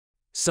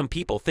Some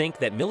people think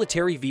that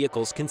military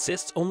vehicles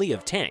consist only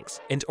of tanks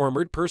and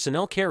armored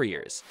personnel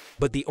carriers,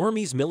 but the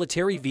Army's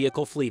military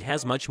vehicle fleet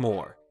has much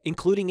more,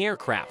 including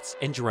aircrafts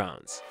and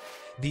drones.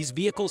 These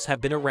vehicles have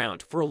been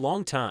around for a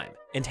long time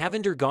and have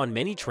undergone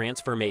many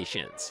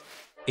transformations.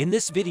 In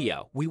this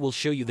video, we will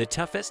show you the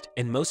toughest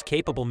and most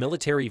capable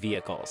military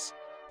vehicles.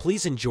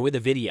 Please enjoy the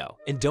video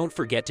and don't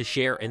forget to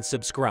share and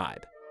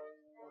subscribe.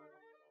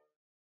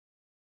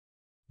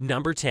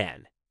 Number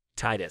 10.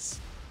 Titus.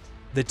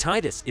 The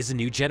Titus is a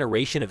new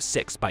generation of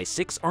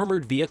 6x6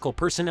 armored vehicle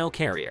personnel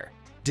carrier,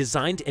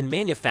 designed and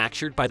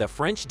manufactured by the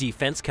French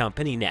defense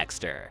company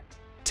Nexter.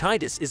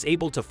 Titus is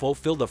able to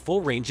fulfill the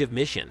full range of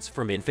missions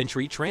from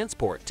infantry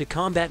transport to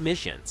combat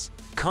missions,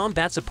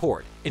 combat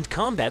support, and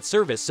combat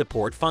service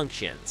support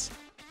functions.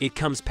 It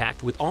comes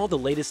packed with all the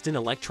latest in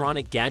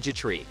electronic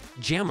gadgetry,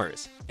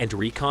 jammers, and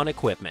recon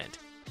equipment.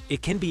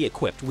 It can be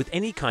equipped with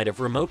any kind of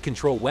remote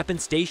control weapon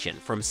station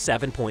from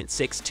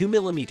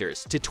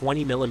 7.62mm to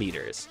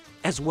 20mm,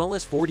 as well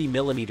as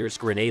 40mm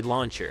grenade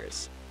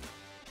launchers.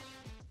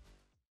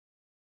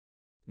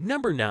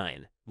 Number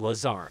 9.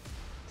 Lazar.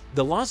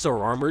 The Lazar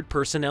armored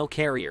personnel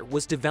carrier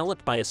was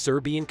developed by a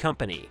Serbian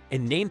company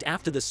and named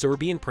after the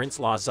Serbian Prince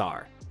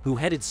Lazar, who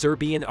headed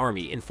Serbian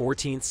army in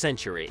 14th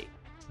century.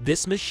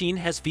 This machine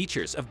has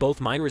features of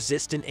both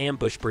mine-resistant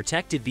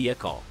ambush-protected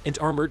vehicle and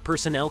armored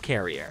personnel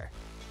carrier.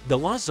 The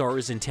Lazar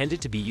is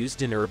intended to be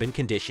used in urban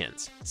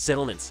conditions,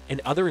 settlements, and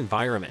other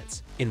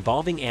environments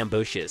involving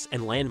ambushes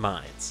and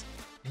landmines.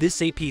 This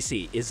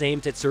APC is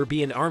aimed at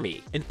Serbian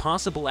army and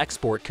possible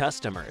export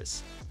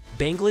customers.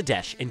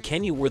 Bangladesh and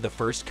Kenya were the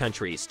first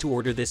countries to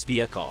order this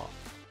vehicle.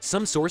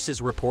 Some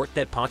sources report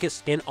that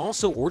Pakistan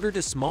also ordered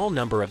a small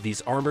number of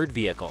these armored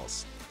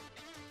vehicles.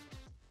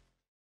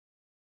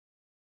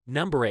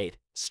 Number 8.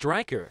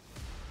 Stryker.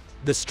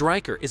 The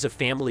Stryker is a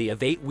family of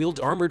 8-wheeled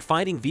armored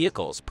fighting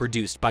vehicles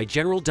produced by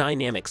General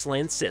Dynamics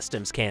Land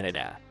Systems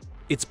Canada.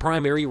 Its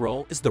primary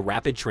role is the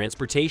rapid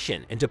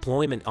transportation and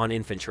deployment on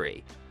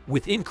infantry,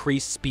 with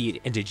increased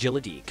speed and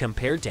agility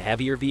compared to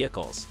heavier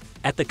vehicles,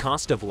 at the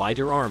cost of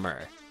lighter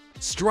armor.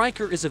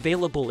 Stryker is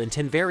available in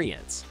 10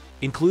 variants,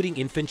 including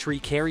infantry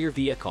carrier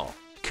vehicle,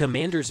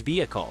 commander's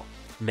vehicle,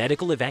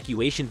 medical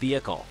evacuation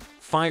vehicle,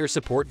 fire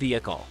support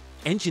vehicle,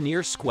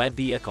 engineer squad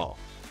vehicle,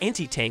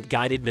 anti-tank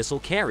guided missile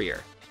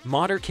carrier,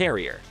 mortar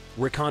carrier,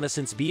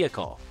 reconnaissance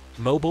vehicle,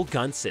 mobile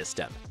gun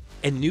system,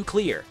 and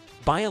nuclear,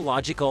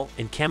 biological,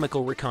 and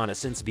chemical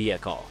reconnaissance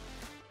vehicle.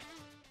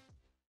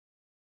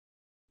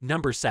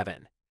 Number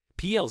 7.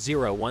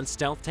 PL-01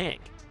 Stealth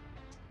Tank.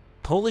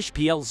 Polish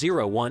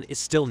PL-01 is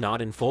still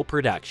not in full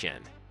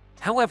production.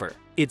 However,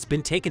 it's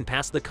been taken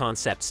past the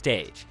concept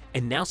stage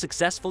and now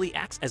successfully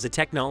acts as a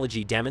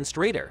technology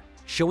demonstrator,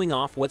 showing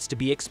off what's to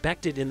be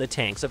expected in the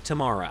tanks of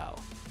tomorrow.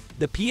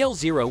 The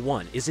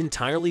PL-01 is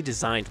entirely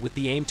designed with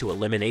the aim to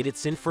eliminate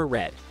its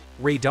infrared,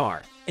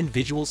 radar, and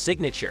visual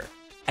signature,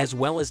 as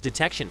well as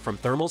detection from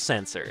thermal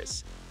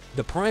sensors.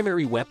 The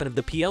primary weapon of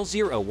the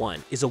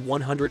PL-01 is a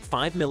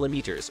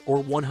 105mm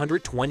or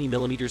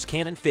 120mm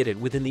cannon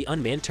fitted within the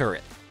unmanned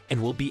turret, and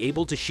will be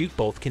able to shoot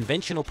both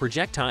conventional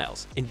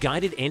projectiles and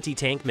guided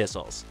anti-tank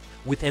missiles,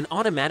 with an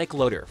automatic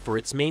loader for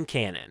its main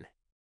cannon.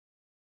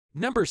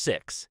 Number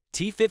 6.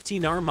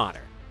 T-15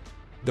 Armata.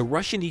 The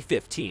Russian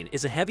E-15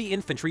 is a heavy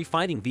infantry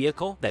fighting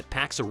vehicle that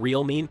packs a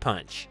real mean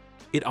punch.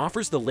 It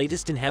offers the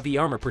latest in heavy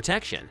armor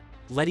protection,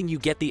 letting you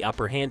get the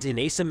upper hand in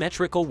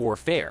asymmetrical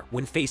warfare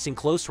when facing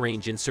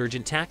close-range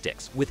insurgent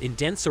tactics within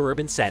dense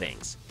urban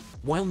settings,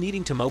 while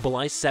needing to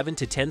mobilize 7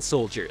 to 10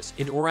 soldiers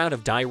in or out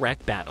of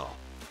direct battle.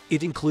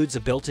 It includes a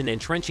built-in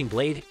entrenching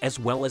blade as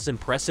well as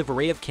impressive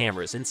array of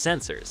cameras and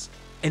sensors,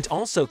 and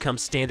also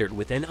comes standard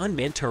with an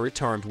unmanned turret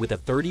armed with a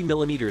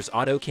 30mm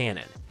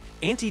autocannon,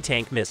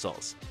 anti-tank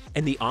missiles,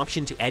 and the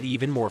option to add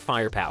even more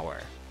firepower.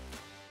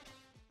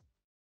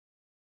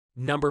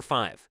 Number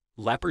 5.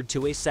 Leopard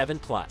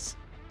 2A7 Plus.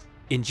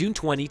 In June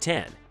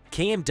 2010,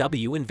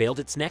 KMW unveiled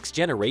its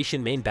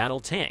next-generation main battle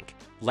tank,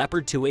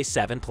 Leopard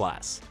 2A7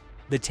 Plus.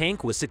 The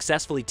tank was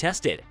successfully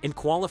tested and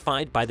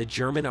qualified by the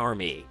German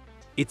Army.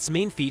 Its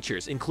main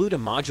features include a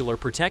modular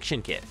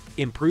protection kit,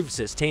 improved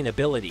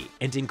sustainability,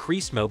 and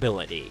increased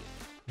mobility.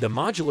 The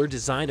modular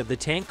design of the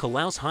tank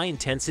allows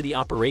high-intensity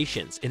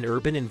operations in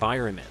urban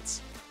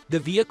environments. The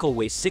vehicle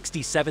weighs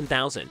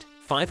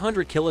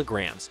 67,500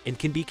 kilograms and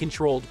can be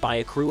controlled by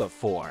a crew of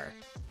 4.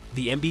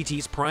 The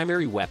MBT's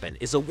primary weapon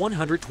is a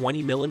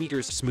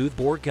 120mm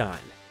smoothbore gun.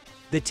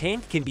 The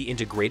tank can be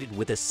integrated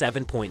with a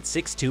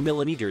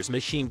 7.62mm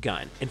machine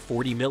gun and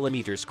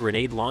 40mm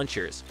grenade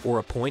launchers or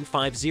a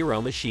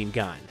 .50 machine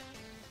gun.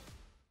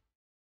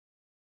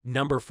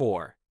 Number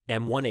 4.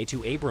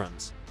 M1A2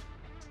 Abrams.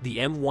 The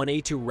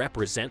M1A2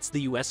 represents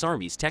the U.S.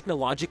 Army's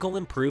technological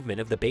improvement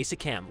of the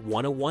basic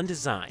M101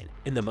 design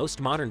in the most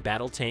modern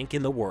battle tank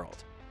in the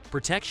world.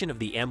 Protection of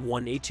the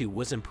M1A2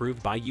 was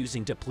improved by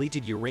using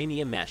depleted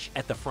uranium mesh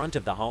at the front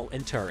of the hull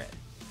and turret.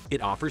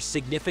 It offers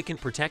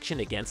significant protection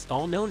against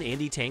all known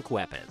anti-tank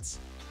weapons.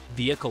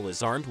 Vehicle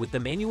is armed with the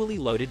manually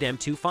loaded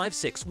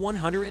M256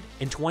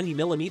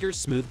 120mm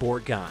smoothbore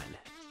gun.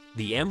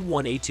 The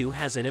M1A2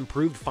 has an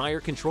improved fire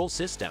control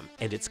system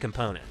and its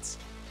components.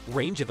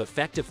 Range of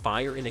effective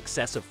fire in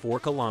excess of 4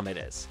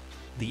 kilometers.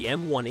 The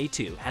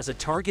M1A2 has a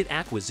target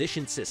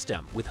acquisition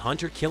system with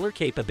hunter-killer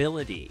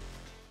capability.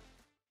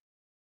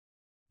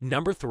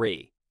 Number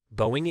 3.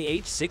 Boeing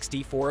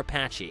AH-64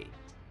 Apache.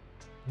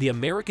 The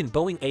American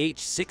Boeing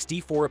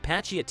AH-64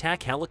 Apache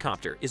attack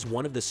helicopter is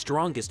one of the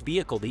strongest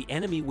vehicles the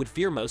enemy would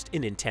fear most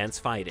in intense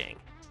fighting.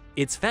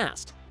 It's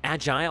fast,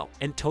 agile,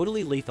 and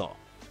totally lethal,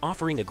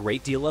 offering a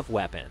great deal of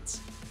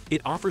weapons.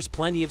 It offers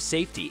plenty of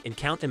safety and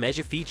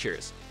countermeasure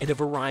features and a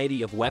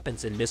variety of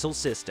weapons and missile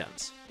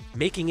systems,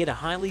 making it a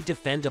highly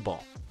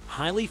defendable,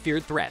 highly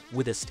feared threat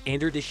with a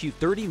standard-issue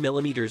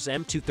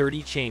 30mm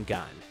M230 chain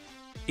gun.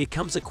 It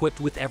comes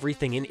equipped with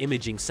everything in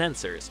imaging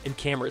sensors and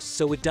cameras,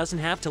 so it doesn't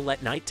have to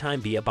let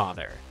nighttime be a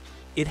bother.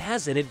 It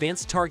has an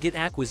advanced target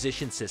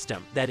acquisition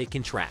system that it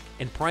can track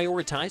and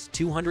prioritize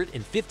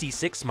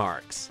 256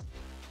 marks.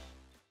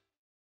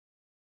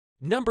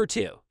 Number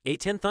 2.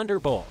 A-10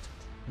 Thunderbolt.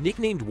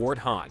 Nicknamed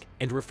Warthog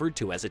and referred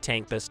to as a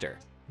tank buster,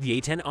 the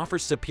A-10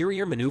 offers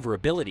superior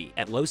maneuverability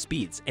at low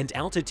speeds and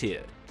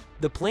altitude.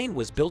 The plane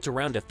was built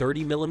around a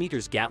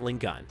 30mm Gatling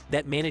gun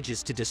that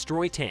manages to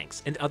destroy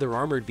tanks and other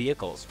armored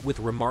vehicles with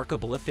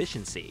remarkable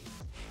efficiency,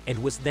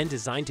 and was then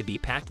designed to be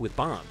packed with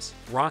bombs,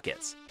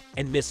 rockets,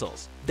 and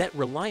missiles that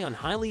rely on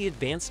highly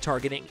advanced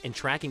targeting and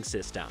tracking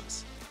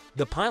systems.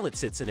 The pilot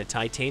sits in a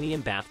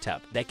titanium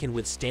bathtub that can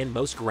withstand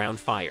most ground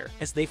fire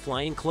as they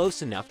fly in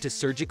close enough to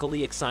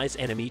surgically excise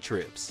enemy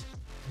troops.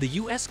 The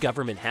US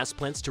government has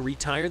plans to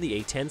retire the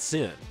A-10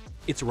 soon.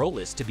 Its role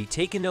is to be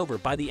taken over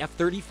by the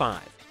F-35,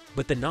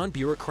 but the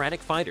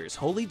non-bureaucratic fighters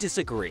wholly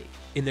disagree.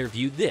 In their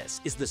view,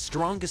 this is the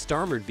strongest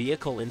armored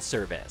vehicle in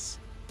service.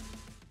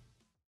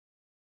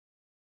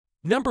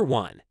 Number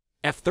 1.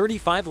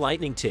 F-35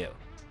 Lightning II.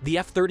 The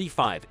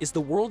F-35 is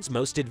the world's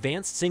most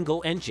advanced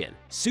single-engine,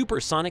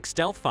 supersonic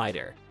stealth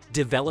fighter,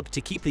 developed to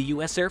keep the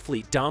US air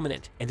fleet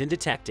dominant and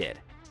undetected.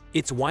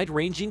 Its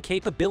wide-ranging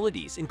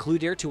capabilities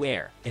include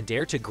air-to-air and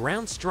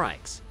air-to-ground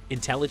strikes,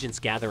 intelligence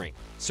gathering,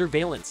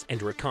 surveillance,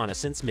 and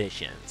reconnaissance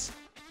missions.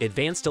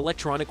 Advanced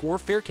electronic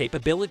warfare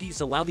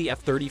capabilities allow the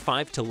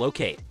F-35 to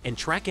locate and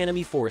track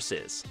enemy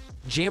forces,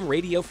 jam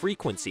radio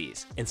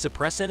frequencies, and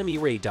suppress enemy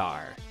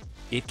radar.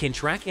 It can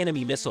track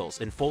enemy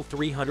missiles in full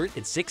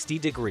 360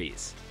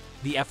 degrees.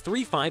 The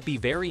F-35B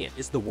variant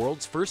is the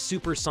world's first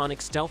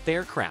supersonic stealth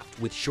aircraft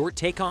with short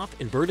takeoff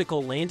and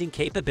vertical landing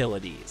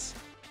capabilities.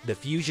 The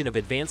fusion of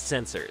advanced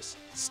sensors,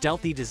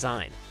 stealthy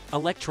design,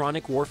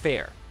 electronic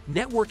warfare,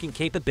 networking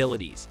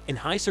capabilities, and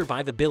high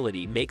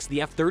survivability makes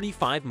the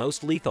F-35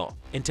 most lethal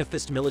and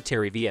toughest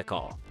military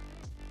vehicle.